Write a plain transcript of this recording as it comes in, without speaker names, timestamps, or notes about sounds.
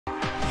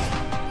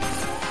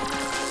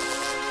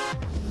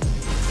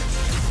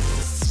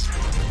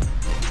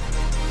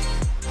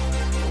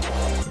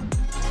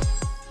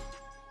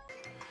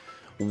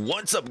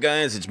What's up,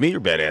 guys? It's me, your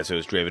badass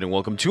host, Draven, and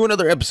welcome to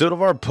another episode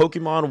of our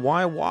Pokemon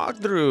Y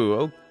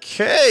walkthrough.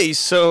 Okay,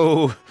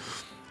 so,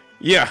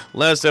 yeah,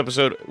 last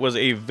episode was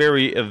a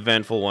very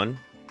eventful one.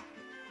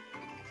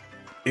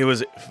 It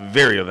was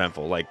very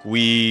eventful. Like,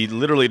 we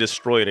literally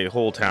destroyed a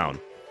whole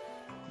town.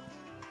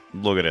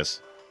 Look at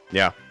this.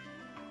 Yeah,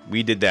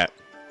 we did that.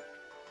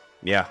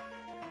 Yeah,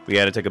 we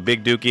had to take a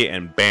big dookie,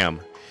 and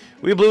bam,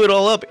 we blew it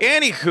all up.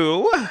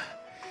 Anywho,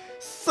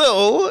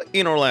 so,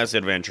 in our last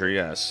adventure,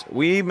 yes,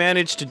 we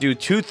managed to do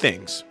two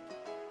things.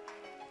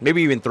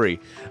 Maybe even three.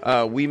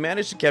 We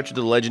managed to capture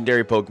the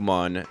legendary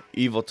Pokemon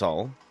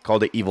Evital,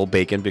 called it Evil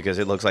Bacon because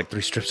it looks like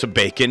 3 strips of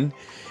bacon.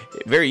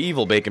 Very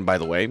evil bacon, by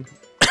the way.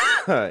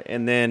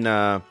 And then,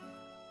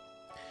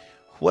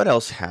 what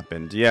else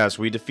happened? Yes,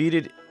 we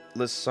defeated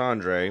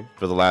Lysandre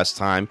for the last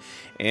time.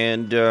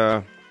 And,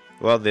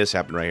 well, this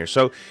happened right here.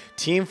 So,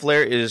 Team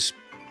Flare is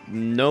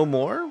no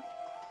more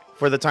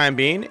for the time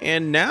being,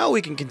 and now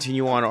we can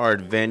continue on our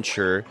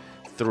adventure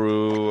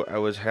through, I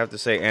would have to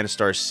say,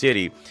 Anastasia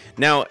City.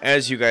 Now,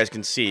 as you guys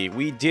can see,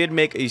 we did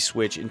make a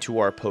switch into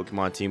our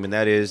Pokemon team, and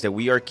that is that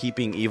we are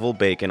keeping Evil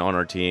Bacon on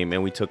our team,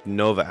 and we took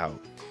Nova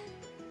out.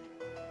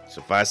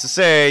 Suffice to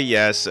say,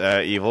 yes,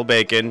 Evil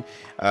Bacon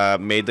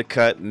made the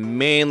cut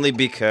mainly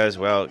because,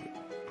 well,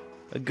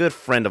 a good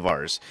friend of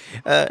ours,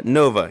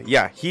 Nova,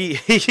 yeah, he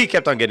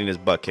kept on getting his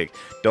butt kicked.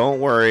 Don't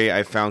worry,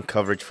 I found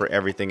coverage for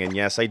everything, and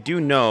yes, I do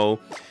know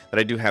that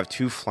I do have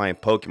 2 flying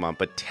Pokemon,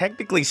 but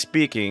technically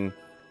speaking,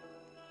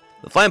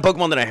 the flying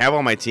Pokemon that I have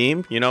on my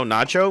team, you know,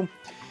 Nacho,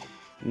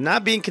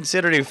 not being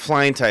considered a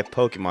flying type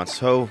Pokemon,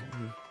 so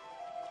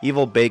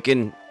Evil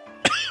Bacon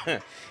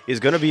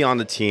is going to be on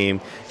the team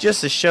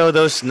just to show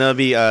those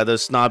snobby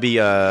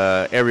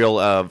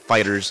aerial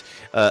fighters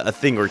a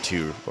thing or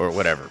two, or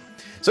whatever.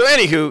 So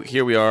anywho,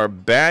 here we are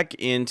back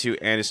into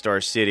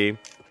Anastasia City,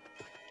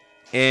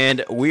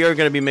 and we are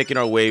going to be making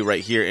our way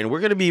right here, and we're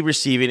going to be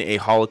receiving a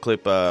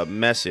holoclip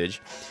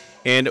message,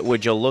 and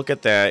would you look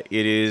at that,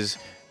 it is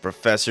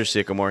Professor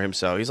Sycamore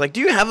himself. He's like, do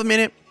you have a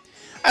minute?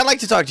 I'd like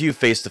to talk to you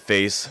face to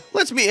face.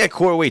 Let's meet at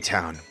Corway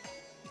Town.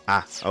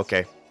 Ah,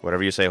 okay,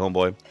 whatever you say,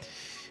 homeboy.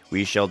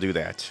 We shall do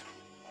that.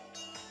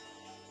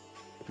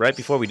 Right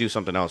before we do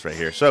something else right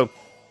here. So,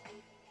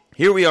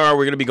 here we are,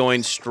 we're going to be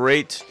going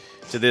straight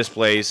to this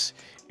place.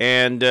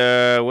 And,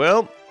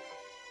 well,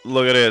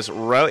 look at this.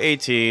 Route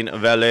 18,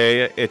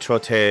 Vallée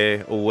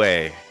Étroite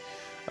Way.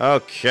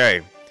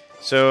 Okay.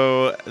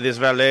 So, this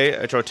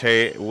Vallée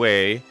Étroite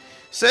Way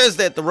says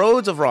that the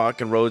roads of rock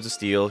and roads of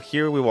steel,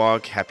 here we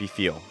walk, happy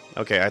feel.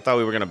 Okay, I thought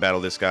we were going to battle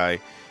this guy.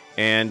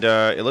 And,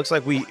 it looks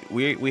like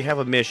we have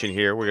a mission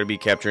here. We're going to be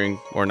capturing,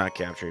 or not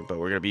capturing, but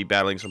we're going to be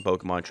battling some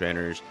Pokemon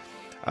trainers,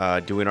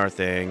 doing our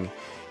thing,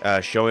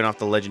 showing off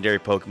the legendary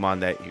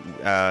Pokemon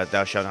that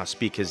thou shalt not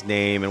speak his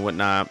name and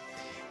whatnot.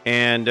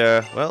 And,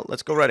 well,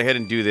 let's go right ahead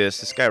and do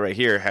this. This guy right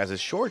here has his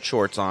short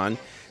shorts on,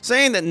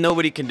 saying that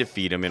nobody can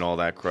defeat him and all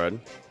that crud.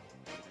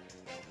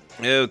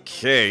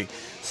 Okay,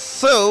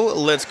 so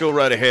let's go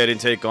right ahead and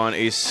take on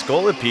a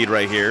Scolipede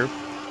right here.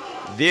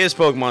 This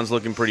Pokemon's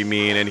looking pretty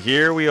mean, and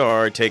here we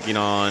are taking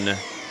on,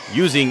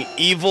 using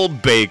Evil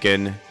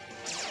Bacon.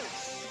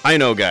 I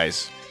know,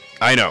 guys.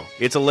 I know.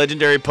 It's a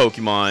legendary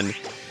Pokemon,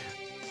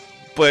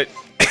 but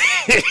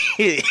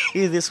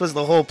this was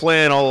the whole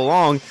plan all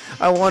along.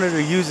 I wanted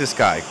to use this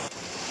guy.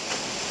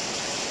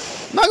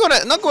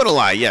 Not gonna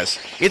lie, yes.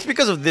 It's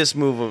because of this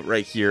move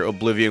right here,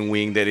 Oblivion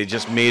Wing, that it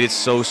just made it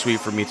so sweet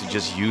for me to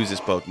just use this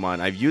Pokemon.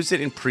 I've used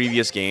it in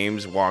previous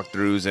games,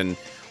 walkthroughs,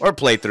 or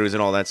playthroughs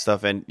and all that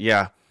stuff, and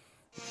yeah,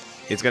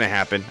 it's gonna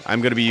happen.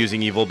 I'm gonna be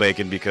using Evil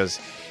Bacon because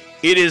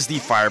it is the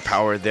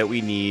firepower that we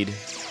need,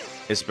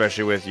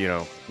 especially with, you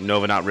know,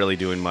 Nova not really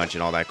doing much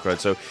and all that crud.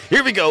 So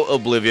here we go,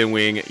 Oblivion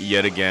Wing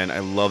yet again. I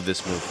love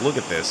this move. Look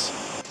at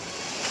this.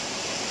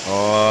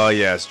 Oh,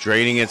 yes.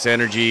 Draining its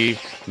energy,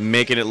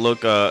 making it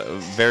look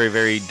very,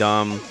 very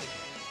dumb.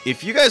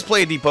 If you guys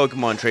played the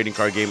Pokemon trading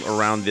card game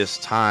around this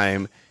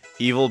time,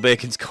 Evil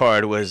Bacon's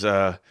card was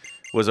a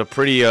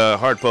pretty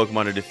hard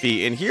Pokemon to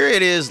defeat. And here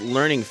it is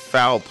learning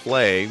Foul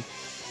Play.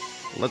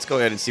 Let's go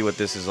ahead and see what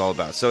this is all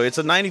about. So it's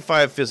a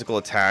 95 physical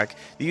attack.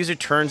 The user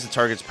turns the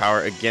target's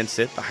power against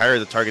it. The higher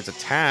the target's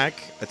attack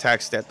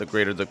stat, the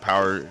greater the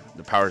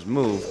power's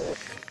move.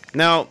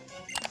 Now,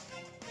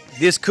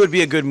 this could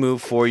be a good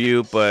move for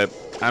you, but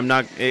I'm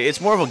not. It's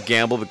more of a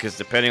gamble because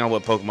depending on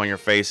what Pokemon you're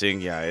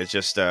facing, yeah, it's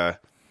just yeah,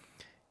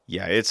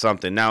 it's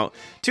something. Now,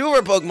 2 of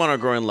our Pokemon are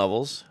growing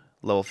levels,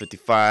 level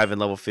 55 and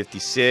level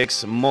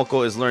 56.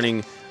 Moko is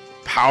learning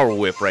Power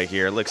Whip right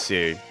here. Let's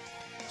see.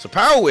 So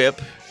Power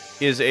Whip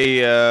is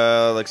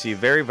a, let's see,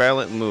 very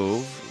violent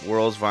move.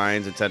 Whirls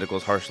vines and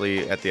tentacles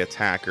harshly at the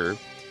attacker.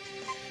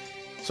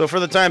 So for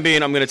the time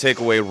being, I'm going to take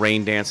away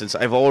Rain Dance since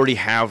I've already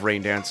have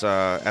Rain Dance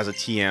as a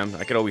TM.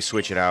 I could always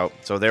switch it out.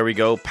 So there we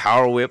go.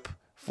 Power Whip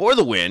for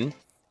the win.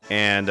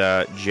 And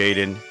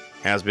Jaden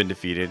has been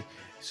defeated.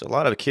 So a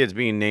lot of kids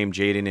being named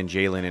Jaden and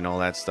Jalen and all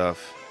that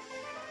stuff.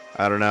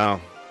 I don't know.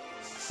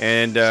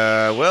 And,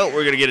 well,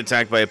 we're going to get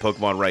attacked by a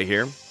Pokemon right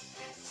here.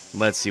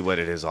 Let's see what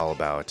it is all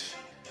about.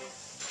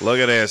 Look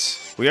at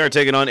this. we are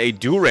taking on a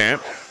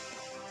Durant.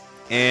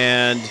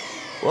 And,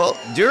 well,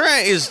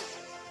 Durant is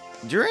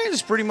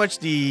pretty much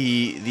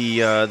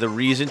the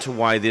reason to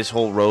why this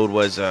whole road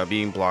was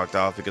being blocked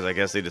off, because I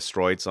guess they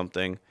destroyed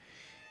something.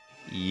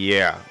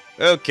 Yeah.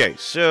 Okay,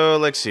 so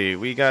let's see.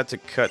 We got to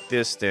cut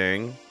this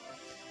thing.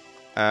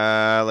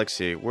 Let's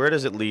see. Where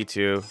does it lead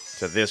to?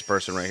 To this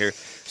person right here.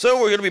 So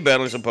we're going to be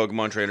battling some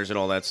Pokemon trainers and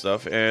all that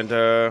stuff. And,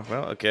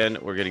 well, again,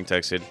 we're getting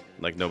texted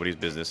like nobody's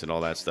business and all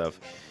that stuff.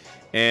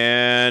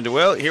 And,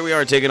 well, here we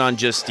are taking on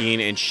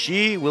Justine, and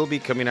she will be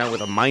coming out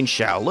with a Mind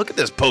Shao. Look at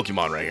this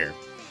Pokemon right here.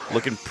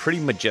 Looking pretty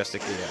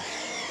majestically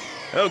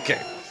there.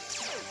 Okay.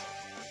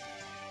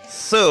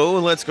 So,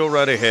 let's go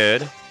right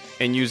ahead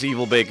and use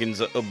Evil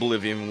Bacon's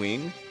Oblivion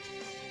Wing.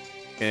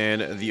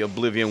 And the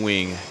Oblivion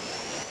Wing.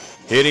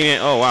 Hitting it.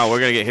 Oh, wow, we're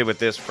going to get hit with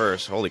this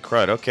first. Holy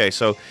crud. Okay,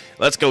 so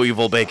let's go,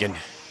 Evil Bacon.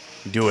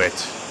 Do it.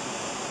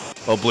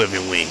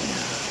 Oblivion Wing.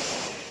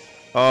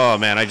 Oh,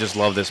 man, I just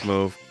love this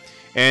move.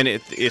 And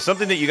it's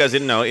something that you guys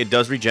didn't know. It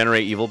does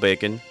regenerate Evil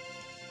Bacon.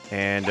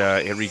 And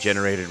it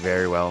regenerated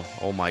very well.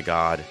 Oh, my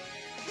God.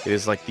 It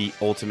is like the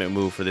ultimate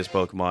move for this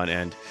Pokemon.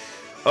 And,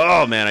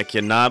 oh, man, I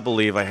cannot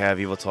believe I have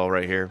Yveltal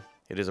right here.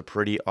 It is a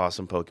pretty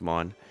awesome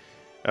Pokemon.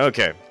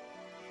 Okay.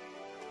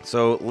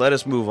 So, let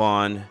us move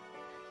on.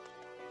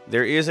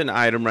 There is an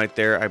item right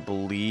there. I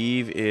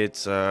believe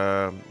it's,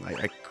 I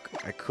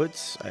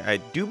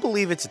do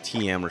believe it's a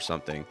TM or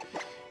something.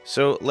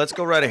 So let's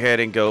go right ahead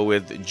and go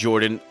with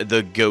Jordan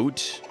the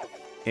Goat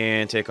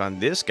and take on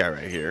this guy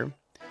right here.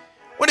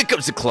 When it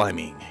comes to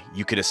climbing,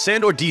 you can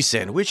ascend or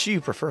descend. Which do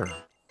you prefer?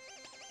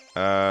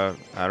 I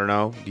don't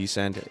know.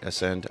 Descend,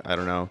 ascend, I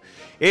don't know.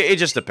 It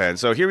just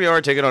depends. So here we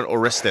are taking on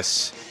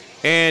Orestes.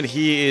 And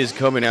he is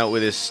coming out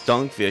with his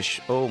Stunkfish.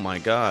 Oh my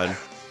god.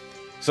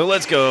 So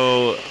let's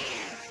go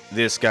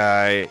this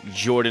guy,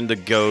 Jordan the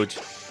Goat.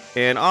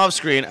 And off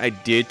screen, I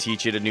did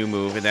teach it a new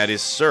move, and that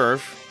is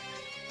Surf.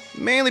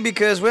 Mainly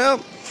because,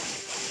 well,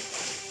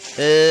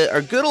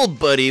 our good old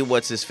buddy,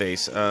 what's his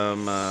face?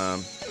 Yeah,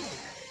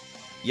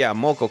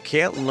 Moko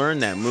can't learn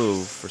that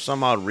move for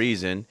some odd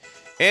reason.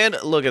 And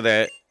look at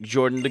that.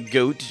 Jordan the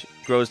Goat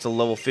grows to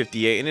level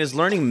 58 and is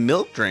learning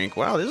Milk Drink.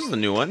 Wow, this is the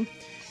new one.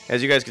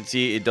 As you guys can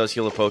see, it does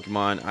heal a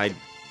Pokemon. I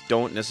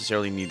don't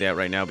necessarily need that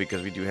right now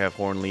because we do have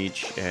Horn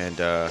Leech and,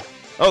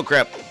 oh,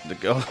 crap.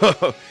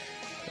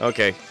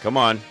 Okay, come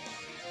on.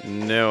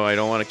 No, I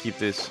don't want to keep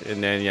this.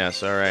 And then,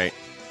 yes, all right.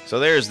 So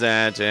there's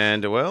that,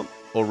 and, well,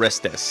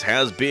 Orestes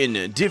has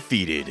been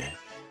defeated.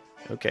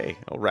 Okay,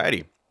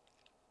 alrighty.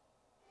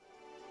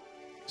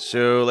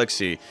 So, let's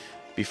see.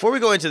 Before we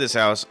go into this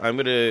house, I'm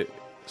going to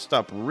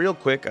stop real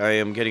quick. I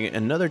am getting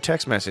another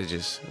text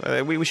messages.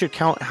 We should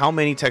count how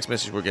many text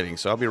messages we're getting,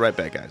 so I'll be right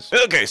back, guys.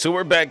 Okay, so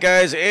we're back,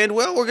 guys, and,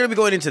 well, we're going to be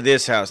going into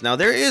this house. Now,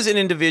 there is an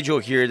individual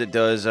here that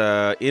does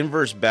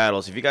inverse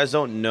battles. If you guys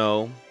don't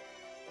know,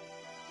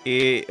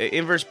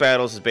 inverse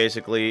battles is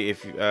basically,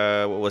 if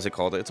what was it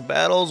called? It's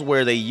battles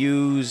where they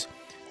use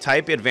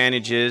type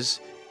advantages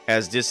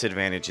as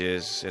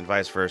disadvantages and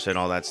vice versa and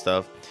all that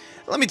stuff.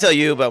 Let me tell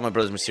you about my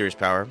brother's mysterious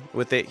power.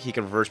 With it, he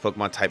can reverse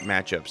Pokemon type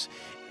matchups.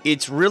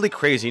 It's really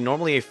crazy.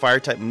 Normally, a fire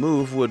type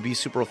move would be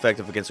super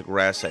effective against a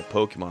grass type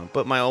Pokemon,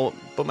 but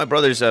my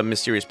brother's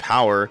mysterious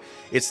power,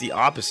 it's the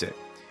opposite.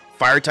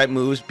 Fire type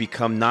moves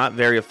become not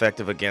very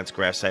effective against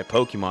grass type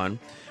Pokemon.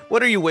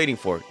 What are you waiting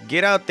for?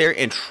 Get out there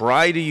and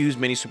try to use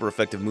many super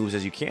effective moves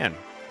as you can.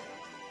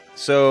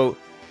 So,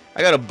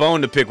 I got a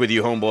bone to pick with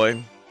you,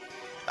 homeboy.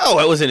 Oh,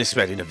 I wasn't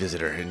expecting a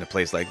visitor in a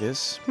place like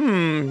this.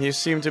 You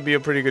seem to be a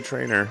pretty good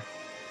trainer.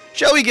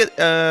 Shall we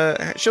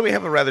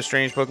have a rather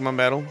strange Pokemon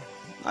battle?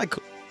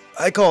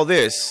 I call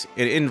this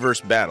an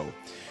inverse battle.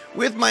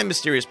 With my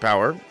mysterious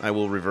power, I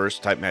will reverse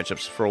type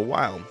matchups for a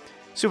while.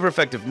 Super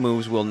effective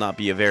moves will not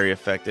be very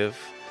effective.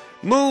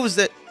 Moves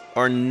that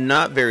are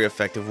not very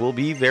effective will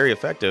be very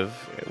effective.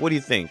 What do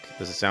you think?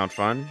 Does it sound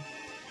fun?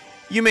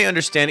 You may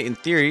understand it in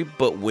theory,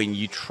 but when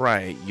you try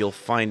it, you'll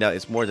find out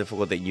it's more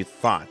difficult than you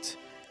thought.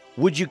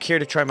 Would you care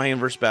to try my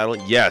inverse battle?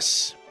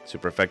 Yes.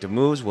 Super effective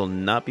moves will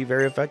not be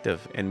very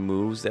effective, and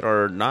moves that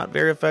are not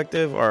very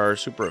effective are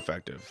super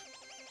effective.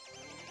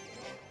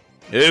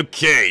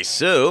 Okay,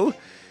 so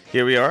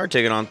here we are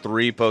taking on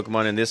 3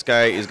 Pokemon, and this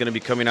guy is going to be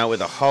coming out with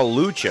a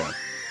Hawlucha.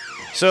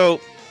 So,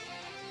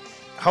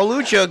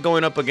 Hawlucha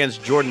going up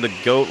against Jordan the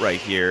Goat right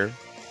here.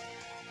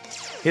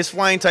 His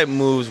flying type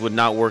moves would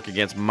not work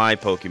against my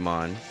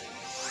Pokemon.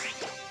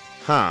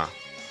 Huh.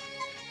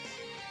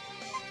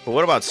 But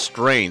what about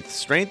strength?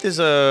 Strength is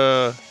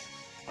a...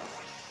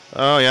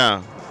 Oh,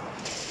 yeah.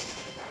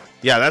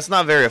 Yeah, that's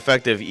not very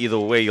effective either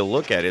way you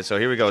look at it. So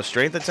here we go.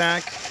 Strength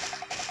attack.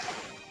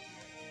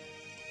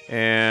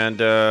 And,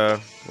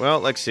 well,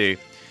 let's see.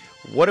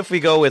 What if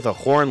we go with a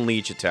Horn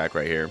Leech attack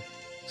right here?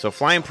 So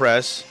Flying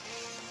Press.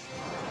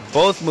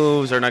 Both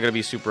moves are not going to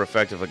be super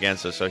effective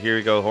against us. So here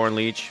we go, Horn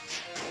Leech.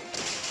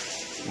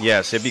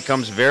 Yes, it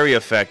becomes very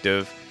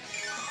effective.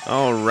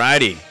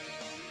 Alrighty.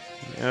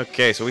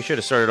 Okay, so we should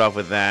have started off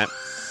with that.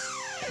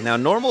 Now,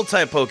 normal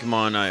type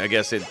Pokemon, I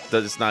guess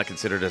it's not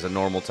considered as a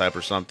normal type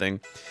or something.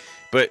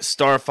 But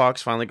Star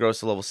Fox finally grows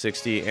to level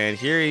 60, and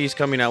here he's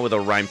coming out with a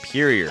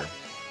Rhyperior.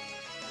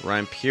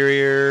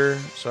 Rhyperior,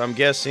 so I'm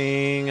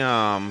guessing,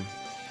 let's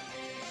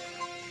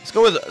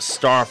go with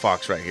Star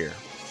Fox right here.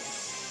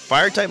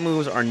 Fire-type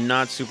moves are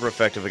not super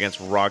effective against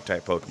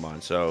Rock-type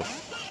Pokemon, so...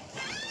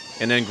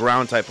 And then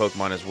Ground-type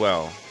Pokemon as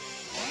well.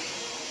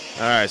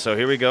 Alright, so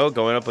here we go,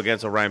 going up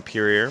against a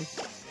Rhyperior.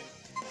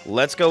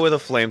 Let's go with a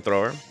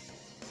Flamethrower.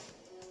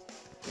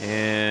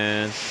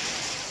 And...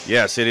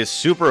 yes, it is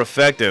super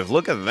effective.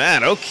 Look at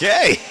that.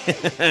 Okay.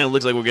 It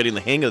looks like we're getting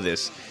the hang of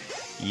this.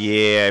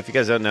 Yeah, if you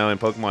guys don't know, in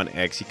Pokemon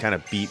X, he kind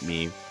of beat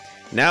me.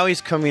 Now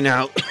he's coming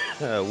out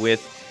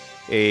with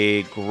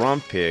a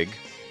Grumpig.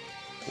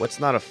 What's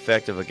not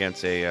effective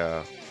against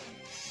a...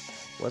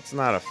 what's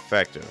not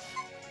effective?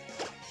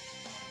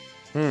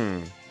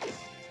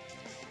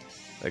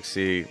 Let's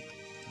see.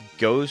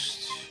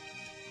 Ghost.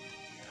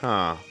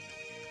 Huh.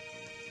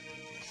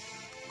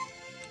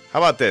 How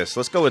about this?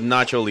 Let's go with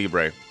Nacho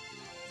Libre.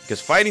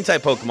 Because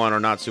fighting-type Pokemon are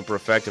not super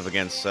effective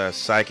against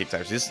Psychic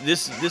types.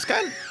 This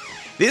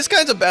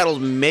kinds of battles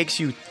makes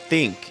you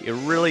think. It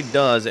really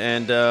does.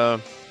 And, well,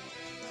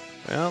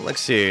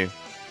 let's see.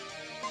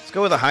 Let's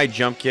go with a high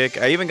jump kick.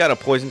 I even got a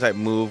Poison-type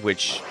move,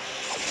 which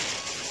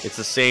it's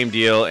the same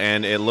deal.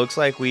 And it looks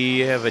like we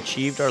have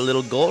achieved our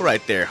little goal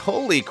right there.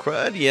 Holy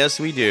crud. Yes,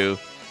 we do.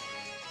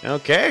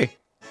 Okay.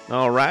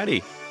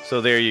 Alrighty. So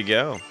there you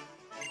go.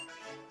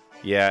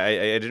 Yeah,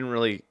 I didn't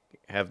really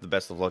have the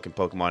best of luck in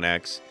Pokemon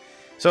X.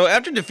 So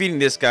after defeating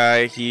this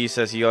guy, he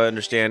says he'll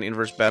understand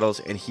inverse battles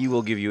and he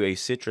will give you a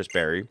citrus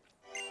berry.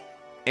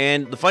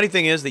 And the funny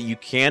thing is that you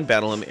can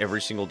battle him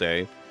every single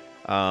day.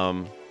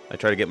 I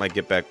tried to get my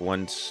get back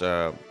once,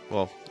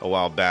 well, a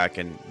while back,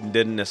 and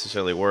didn't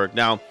necessarily work.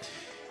 Now,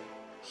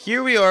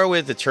 here we are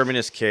with the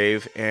Terminus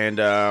Cave, and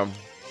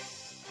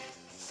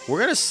we're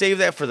going to save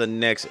that for the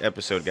next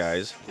episode,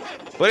 guys.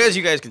 But as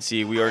you guys can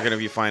see, we are going to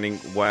be finding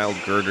wild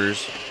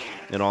girders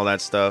and all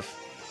that stuff.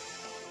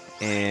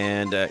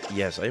 And,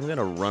 yes, I'm going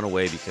to run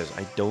away because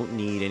I don't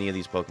need any of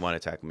these Pokemon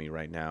attacking me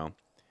right now.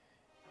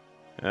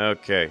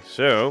 Okay,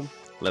 so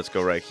let's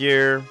go right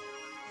here.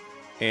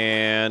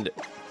 And,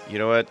 you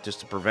know what?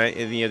 Just to prevent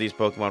any of these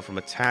Pokemon from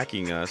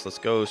attacking us, let's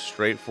go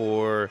straight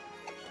for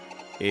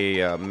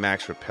a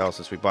Max Repel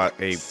since we bought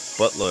a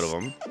buttload of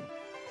them.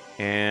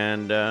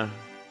 And,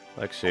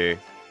 let's see.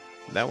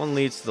 That one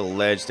leads to the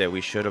ledge that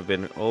we should have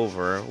been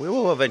over. We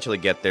will eventually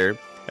get there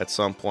at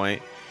some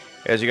point.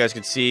 As you guys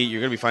can see, you're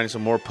going to be finding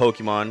some more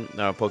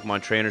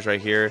Pokemon trainers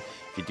right here.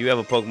 If you do have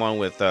a Pokemon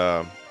with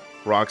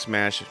Rock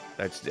Smash,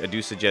 I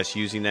do suggest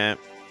using that.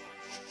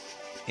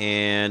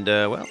 And,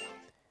 well...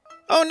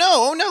 oh,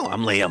 no,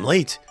 I'm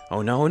late.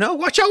 Oh, no,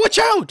 watch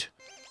out!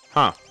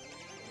 Huh.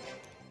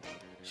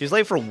 She's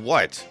late for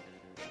what?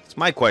 That's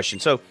my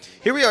question. So,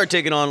 here we are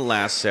taking on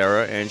Last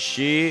Sarah, and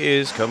she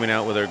is coming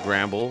out with her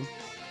Gramble.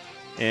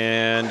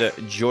 And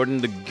Jordan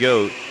the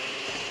Goat.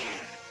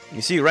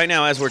 You see, right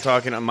now, as we're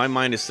talking, my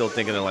mind is still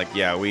thinking that, like,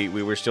 yeah, we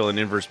were still in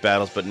inverse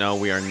battles, but no,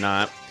 we are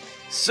not.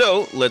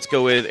 So, let's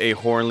go with a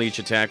Horn Leech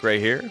attack right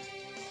here.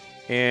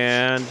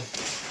 And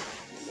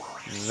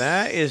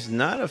that is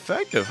not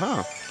effective,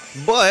 huh?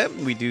 But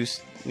we do,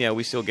 yeah,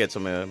 we still get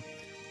some,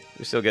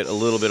 we still get a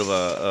little bit of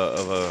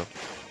a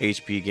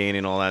HP gain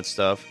and all that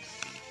stuff.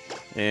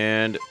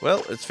 And,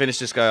 well, let's finish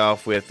this guy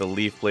off with the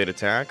Leaf Blade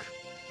attack.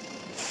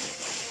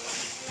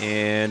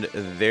 And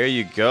there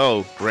you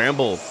go.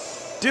 Gramble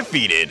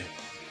defeated.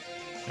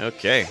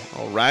 Okay,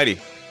 alrighty.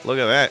 Look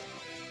at that.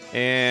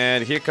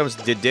 And here comes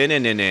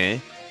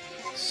Dedenne.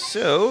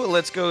 So,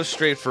 let's go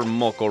straight for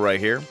Moko right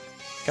here.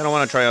 Kind of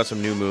want to try out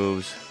some new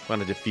moves.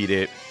 Want to defeat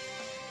it.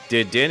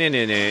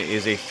 Dedenne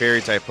is a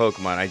Fairy-type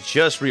Pokemon. I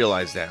just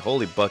realized that.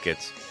 Holy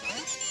buckets.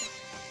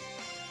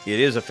 It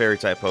is a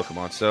Fairy-type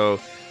Pokemon. So,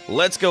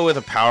 let's go with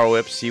a Power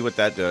Whip. See what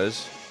that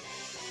does.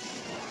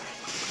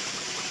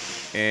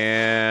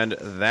 And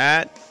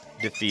that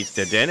defeats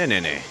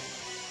Dedenne.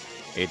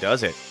 It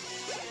does it.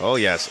 Oh,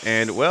 yes.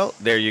 And, well,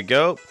 there you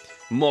go.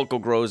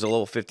 Moko grows to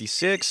level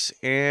 56,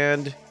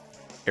 and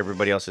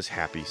everybody else is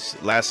happy.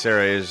 Last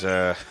Sarah is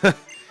a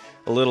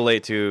little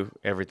late to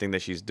everything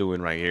that she's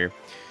doing right here.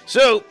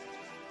 So,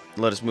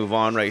 let us move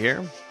on right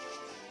here.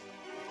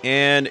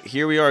 And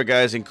here we are,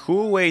 guys, in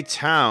Kuwei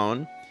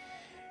Town.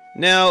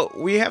 Now,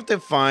 we have to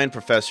find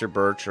Professor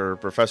Birch or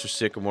Professor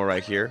Sycamore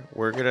right here.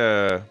 We're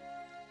gonna...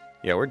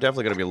 yeah, we're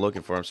definitely going to be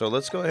looking for him. So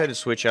let's go ahead and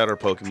switch out our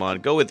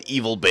Pokemon. Go with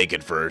Evil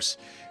Bacon first.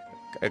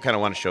 I kind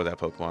of want to show that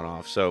Pokemon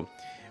off. So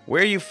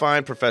where you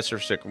find Professor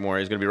Sycamore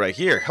is going to be right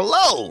here.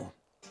 Hello!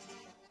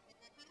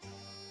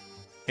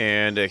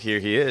 And here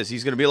he is.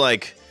 He's going to be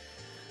like,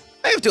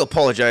 I have to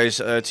apologize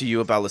to you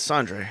about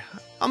Lysandre.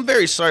 I'm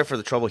very sorry for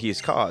the trouble he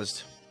has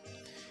caused.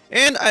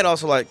 And I'd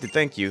also like to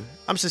thank you.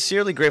 I'm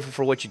sincerely grateful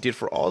for what you did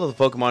for all of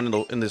the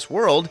Pokemon in this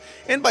world.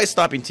 And by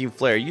stopping Team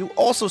Flare, you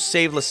also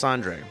saved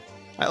Lysandre.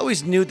 I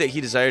always knew that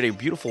he desired a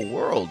beautiful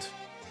world.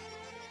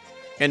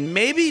 And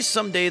maybe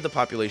someday the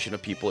population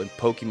of people in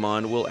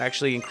Pokemon will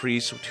actually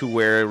increase to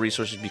where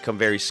resources become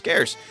very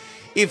scarce.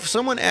 If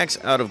someone acts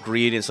out of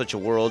greed in such a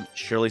world,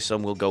 surely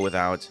some will go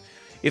without.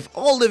 If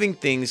all living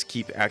things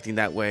keep acting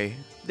that way,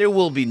 there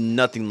will be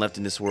nothing left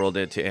in this world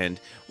to end.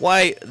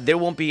 Why, there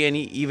won't be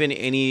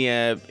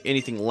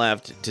anything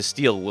left to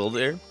steal, will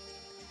there?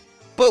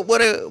 But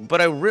what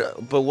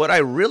I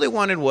really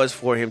wanted was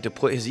for him to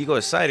put his ego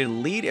aside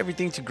and lead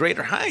everything to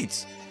greater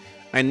heights.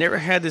 I never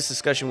had this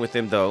discussion with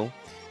him though,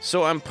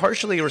 so I'm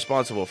partially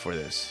responsible for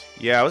this.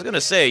 Yeah, I was gonna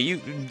say,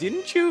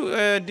 didn't you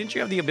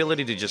have the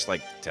ability to just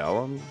like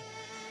tell him?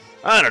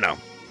 I don't know.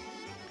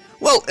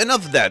 Well,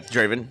 enough of that,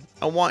 Draven.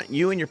 I want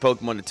you and your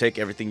Pokemon to take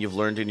everything you've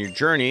learned in your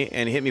journey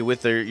and hit me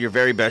with your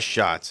very best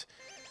shots.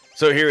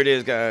 So here it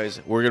is, guys.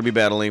 We're going to be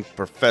battling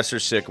Professor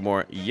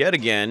Sycamore yet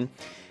again.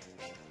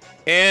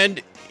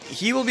 And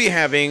he will be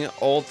having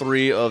all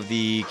 3 of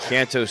the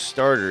Kanto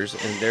starters,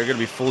 and they're going to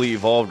be fully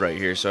evolved right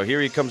here. So here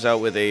he comes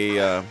out with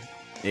a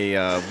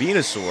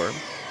Venusaur.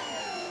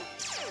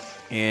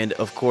 And,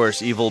 of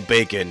course, Evil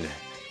Bacon.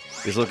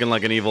 He's looking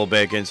like an Evil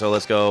Bacon, so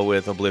let's go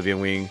with Oblivion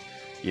Wing.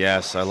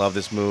 Yes, I love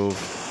this move.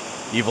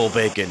 Evil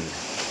Bacon.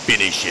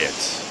 Finish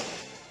it.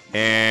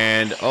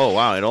 And, oh,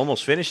 wow, it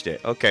almost finished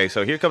it. Okay,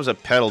 so here comes a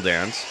Petal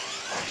Dance.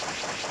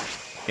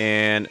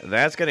 And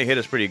that's going to hit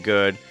us pretty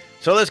good.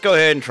 So let's go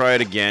ahead and try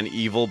it again.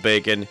 Evil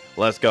Bacon.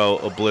 Let's go.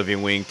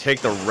 Oblivion Wing.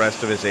 Take the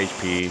rest of his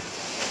HP.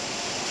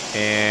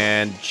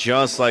 And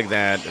just like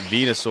that,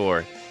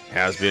 Venusaur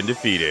has been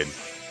defeated.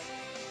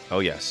 Oh,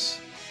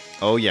 yes.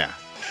 Oh, yeah.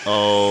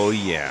 Oh,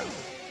 yeah.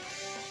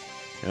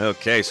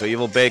 Okay, so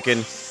Evil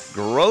Bacon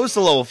grows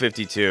to level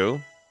 52.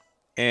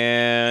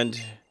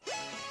 And,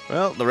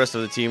 well, the rest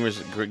of the team is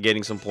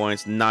getting some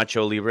points.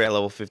 Nacho Libre at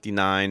level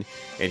 59.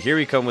 And here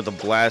we come with the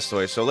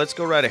Blastoise. So let's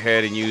go right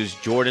ahead and use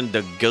Jordan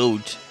the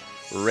Goat.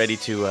 Ready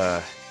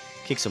to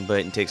kick some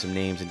butt and take some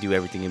names and do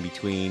everything in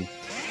between.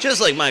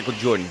 Just like Michael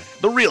Jordan,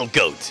 the real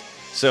GOAT.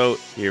 So,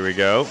 here we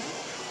go.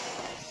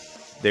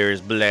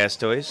 There's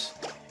Blastoise.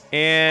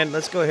 And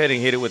let's go ahead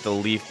and hit it with the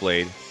Leaf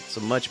Blade. It's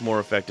a much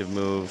more effective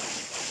move,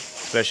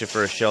 especially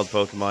for a shelled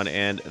Pokemon.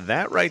 And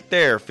that right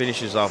there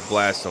finishes off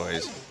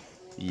Blastoise.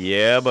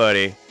 Yeah,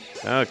 buddy.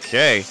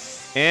 Okay.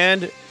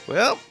 And,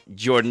 well,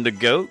 Jordan the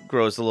Goat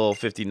grows to level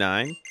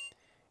 59.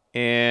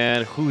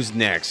 And who's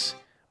next?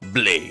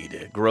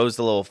 Blade grows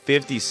to level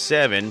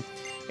 57.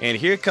 And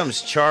here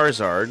comes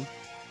Charizard.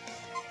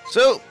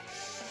 So,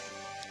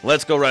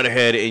 let's go right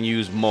ahead and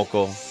use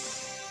Mokle.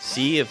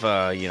 See if,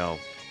 you know,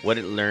 what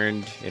it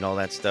learned and all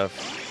that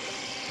stuff.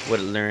 What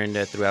it learned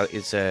throughout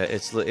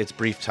its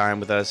brief time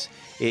with us.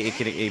 It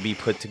can be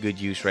put to good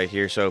use right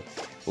here. So,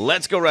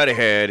 let's go right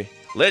ahead.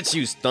 Let's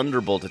use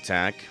Thunderbolt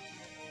attack.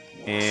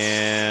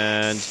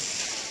 And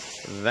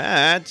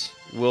that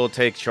will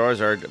take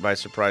Charizard by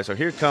surprise. So,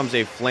 here comes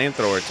a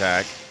Flamethrower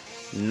attack.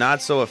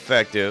 Not so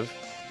effective.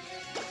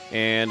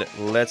 And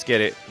let's get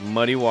it.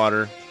 Muddy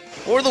Water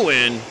for the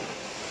win.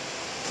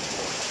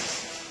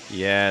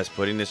 Yes,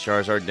 putting this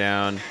Charizard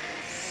down.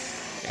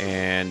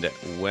 And,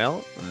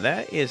 well,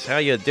 that is how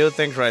you do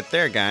things right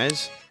there,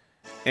 guys.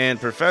 And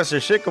Professor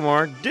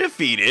Sycamore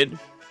defeated.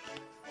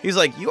 He's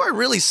like, you are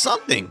really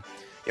something.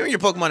 You and your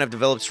Pokemon have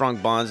developed strong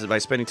bonds by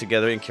spending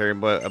together and caring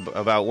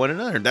about one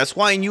another. That's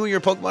why you and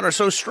your Pokemon are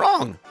so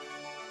strong.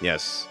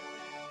 Yes,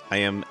 I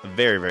am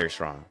very, very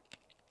strong.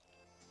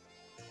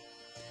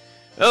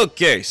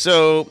 Okay,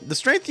 so the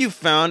strength you've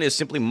found is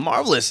simply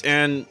marvelous,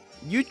 and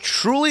you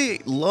truly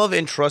love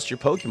and trust your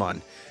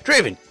Pokemon.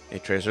 Draven, a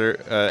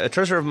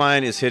treasure of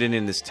mine is hidden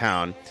in this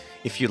town.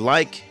 If you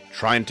like,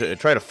 try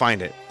to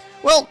find it.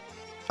 Well,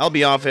 I'll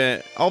be off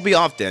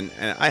then,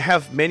 and I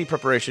have many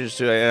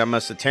preparations I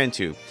must attend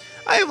to.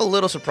 I have a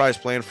little surprise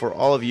planned for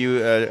all of you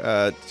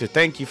to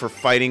thank you for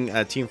fighting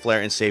Team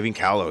Flare and saving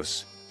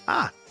Kalos.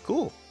 Ah,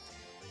 cool.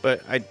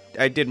 But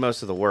I did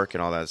most of the work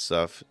and all that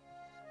stuff.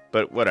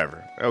 But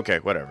whatever. Okay,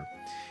 whatever.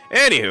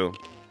 Anywho,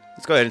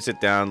 let's go ahead and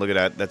sit down. Look at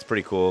that. That's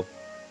pretty cool.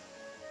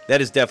 That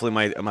is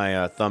definitely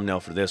my thumbnail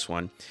for this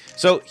one.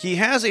 So he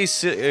has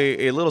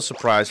a little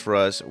surprise for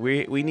us.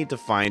 We need to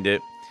find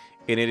it.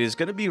 And it is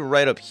going to be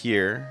right up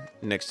here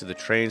next to the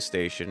train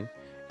station.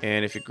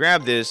 And if you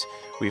grab this,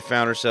 we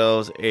found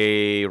ourselves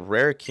a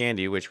rare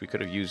candy, which we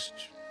could have used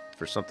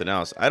for something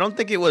else. I don't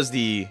think it was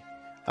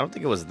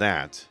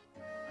that.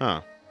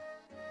 Huh.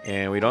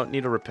 And we don't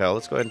need a repel.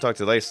 Let's go ahead and talk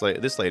to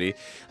this lady.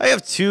 I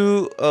have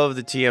 2 of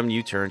the TM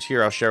U-turns.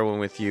 Here, I'll share one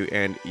with you.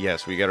 And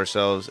yes, we got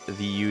ourselves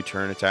the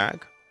U-turn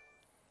attack.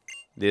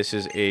 This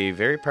is a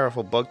very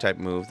powerful bug-type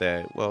move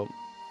that, well,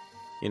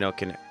 you know,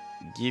 can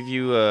give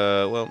you,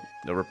 well,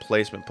 the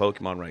replacement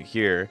Pokemon right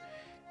here.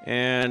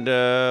 And,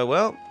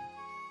 well,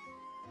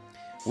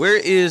 where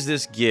is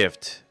this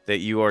gift that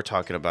you are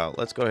talking about?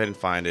 Let's go ahead and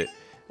find it.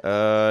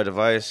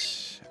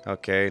 Device.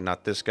 Okay,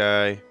 not this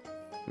guy.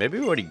 Maybe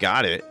we already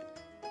got it.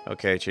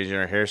 Okay, changing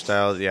our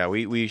hairstyle. Yeah,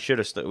 we should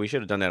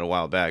have done that a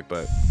while back,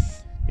 but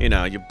you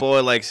know, your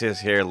boy likes his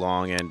hair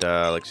long. And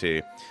let's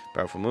see,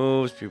 powerful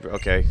moves.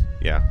 Okay,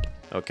 yeah,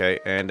 okay.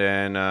 And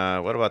then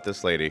what about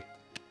this lady?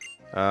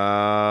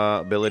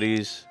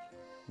 Abilities.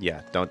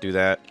 Yeah, don't do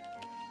that.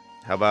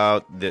 How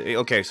about the?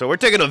 Okay, so we're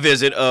taking a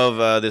visit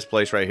of this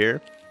place right here.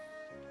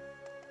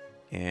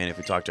 And if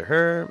we talk to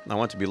her, I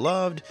want to be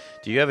loved.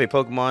 Do you have a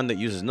Pokemon that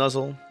uses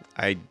Nuzzle?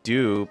 I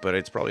do, but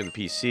it's probably the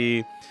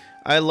PC.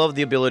 I love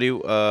the ability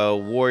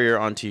Warrior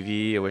on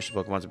TV. I wish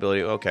the Pokemon's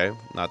ability. Okay,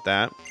 not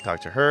that.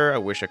 Talk to her. I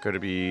wish I could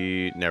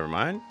be. Never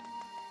mind.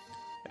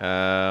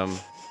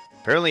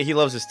 Apparently he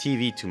loves his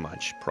TV too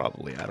much.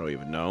 Probably. I don't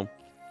even know.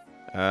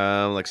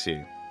 Let's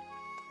see.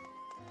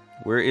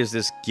 Where is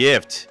this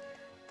gift?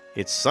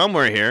 It's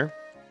somewhere here.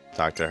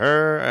 Talk to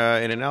her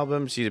in an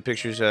album. See the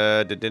pictures.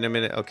 In a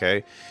minute.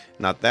 Okay,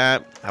 not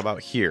that. How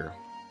about here?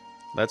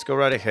 Let's go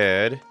right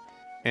ahead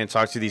and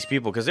talk to these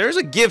people because there's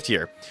a gift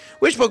here.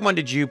 Which Pokemon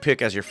did you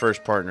pick as your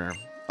first partner?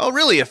 Oh,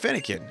 really? A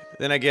Fennekin.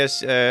 Then I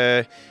guess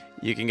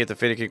you can get the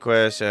Fennekin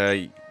quest.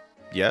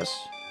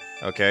 Yes.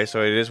 Okay,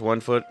 so it is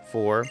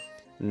 1'4".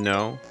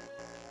 No.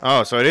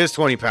 Oh, so it is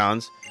 20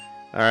 pounds.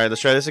 All right,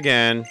 let's try this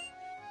again.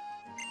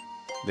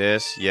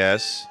 This,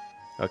 yes.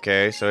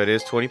 Okay, so it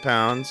is 20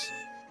 pounds.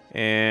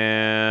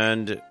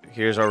 And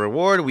here's our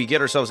reward. We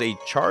get ourselves a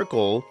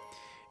charcoal.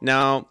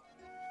 Now,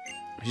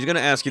 she's going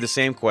to ask you the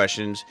same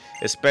questions,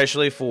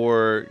 especially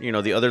for, you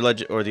know, the other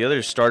the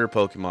other starter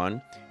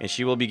Pokemon, and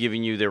she will be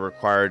giving you the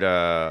required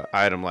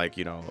item like,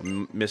 you know,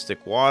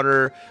 Mystic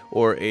Water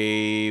or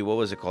a, what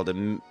was it called,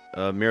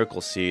 a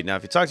Miracle Seed. Now,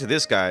 if you talk to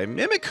this guy,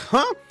 Mimic,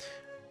 huh?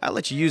 I'll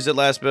let you use the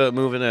last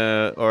move in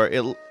a, or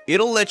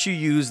it'll let you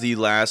use the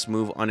last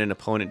move on an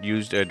opponent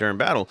used during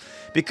battle,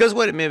 because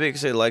what it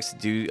mimics, it likes to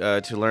do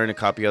to learn and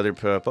copy other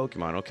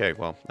Pokemon. Okay,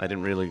 well, I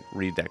didn't really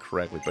read that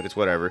correctly, but it's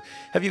whatever.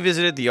 Have you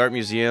visited the art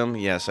museum?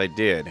 Yes, I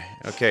did.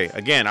 Okay,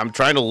 again, I'm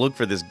trying to look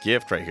for this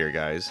gift right here,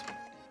 guys.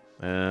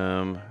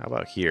 How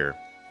about here?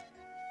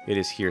 It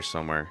is here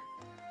somewhere.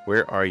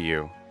 Where are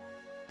you?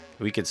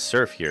 We could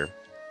surf here.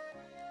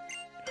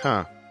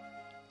 Huh.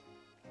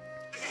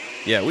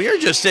 Yeah, we are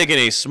just taking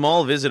a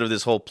small visit of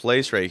this whole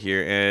place right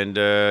here, and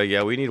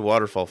yeah, we need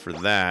waterfall for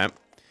that.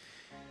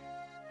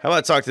 How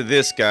about talk to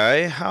this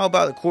guy? How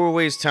about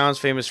Corway's Town's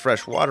famous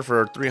fresh water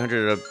for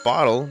 300 a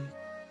bottle,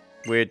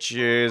 which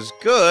is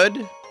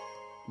good,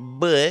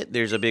 but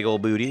there's a big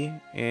old booty,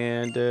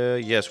 and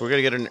yes, we're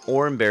gonna get an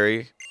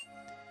Oranberry,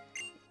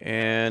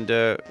 and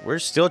we're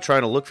still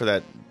trying to look for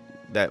that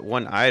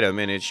one item,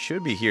 and it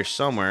should be here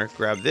somewhere.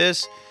 Grab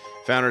this.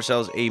 Found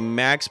ourselves a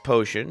max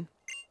potion.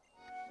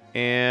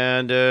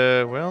 And,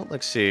 well,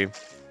 let's see.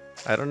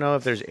 I don't know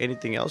if there's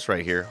anything else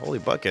right here. Holy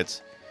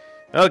buckets.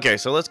 Okay,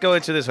 so let's go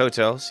into this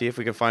hotel. See if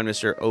we can find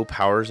Mr. O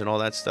Powers and all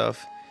that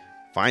stuff.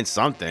 Find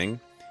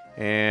something.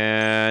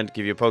 And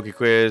give you a Poke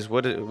Quiz.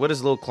 What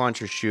does little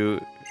Clauncher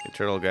shoot?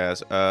 Eternal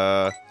gas.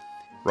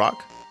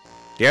 Rock?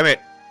 Damn it.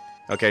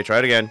 Okay, try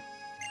it again.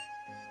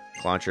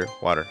 Clauncher.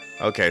 Water.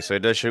 Okay, so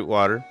it does shoot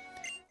water.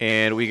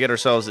 And we get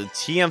ourselves a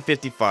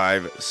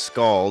TM55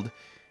 Scald.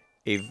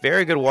 A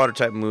very good water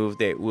type move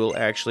that will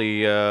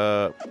actually,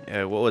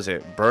 what was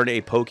it? Burn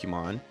a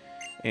Pokemon.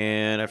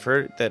 And I've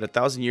heard that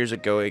 1,000 years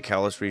ago, a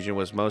Kalos region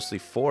was mostly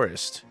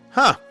forest.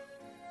 Huh.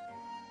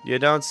 You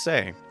don't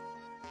say.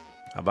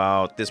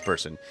 About this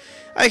person.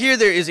 I hear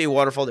there is a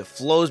waterfall that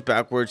flows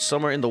backwards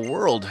somewhere in the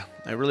world.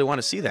 I really want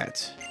to see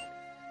that.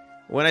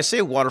 When I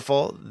say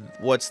waterfall,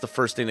 what's the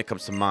first thing that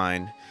comes to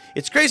mind?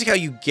 It's crazy how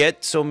you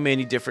get so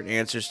many different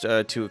answers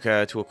to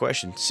a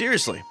question.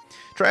 Seriously.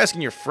 Try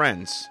asking your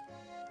friends.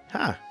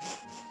 Huh.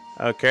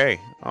 Okay.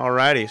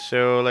 Alrighty.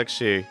 So let's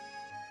see.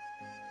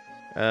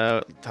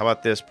 How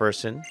about this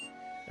person?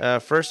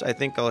 First, I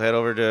think I'll head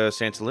over to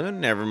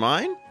Santaloon. Never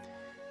mind.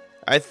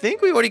 I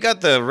think we already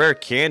got the rare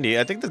candy.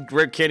 I think the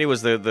rare candy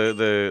was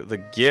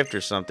the gift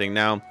or something.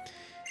 Now,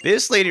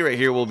 this lady right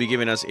here will be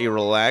giving us a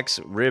relax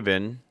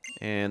ribbon,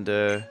 and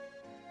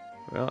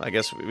well, I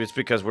guess it's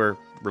because we're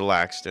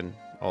relaxed and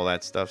all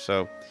that stuff.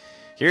 So.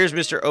 Here's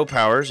Mr. O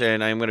Powers,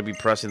 and I'm going to be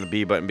pressing the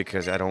B button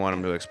because I don't want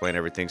him to explain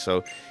everything.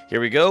 So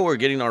here we go. We're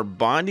getting our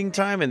bonding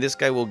time, and this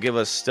guy will give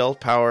us stealth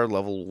power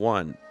level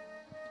 1.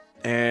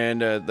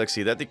 And let's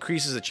see, that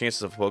decreases the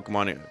chances of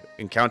Pokemon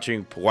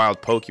encountering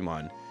wild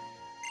Pokemon.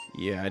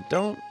 Yeah, I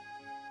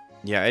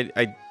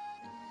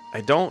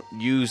don't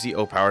use the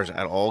O Powers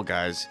at all,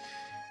 guys.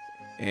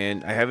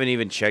 And I haven't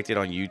even checked it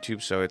on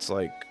YouTube, so it's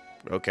like,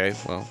 okay,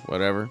 well,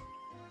 whatever.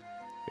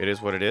 It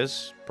is what it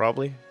is,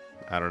 probably.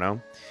 I don't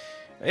know.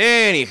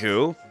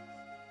 Anywho,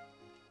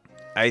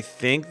 I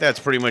think that's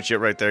pretty much it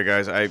right there,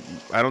 guys. I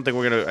don't think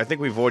we're gonna. I think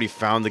we've already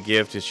found the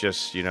gift. It's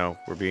just, you know,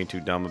 we're being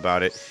too dumb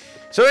about it.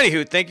 So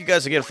anywho, thank you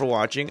guys again for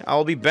watching.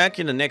 I'll be back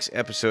in the next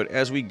episode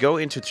as we go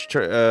into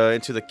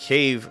the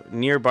cave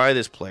nearby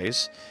this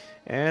place,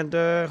 and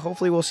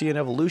hopefully we'll see an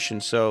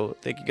evolution. So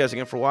thank you guys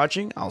again for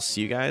watching. I'll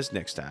see you guys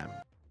next time.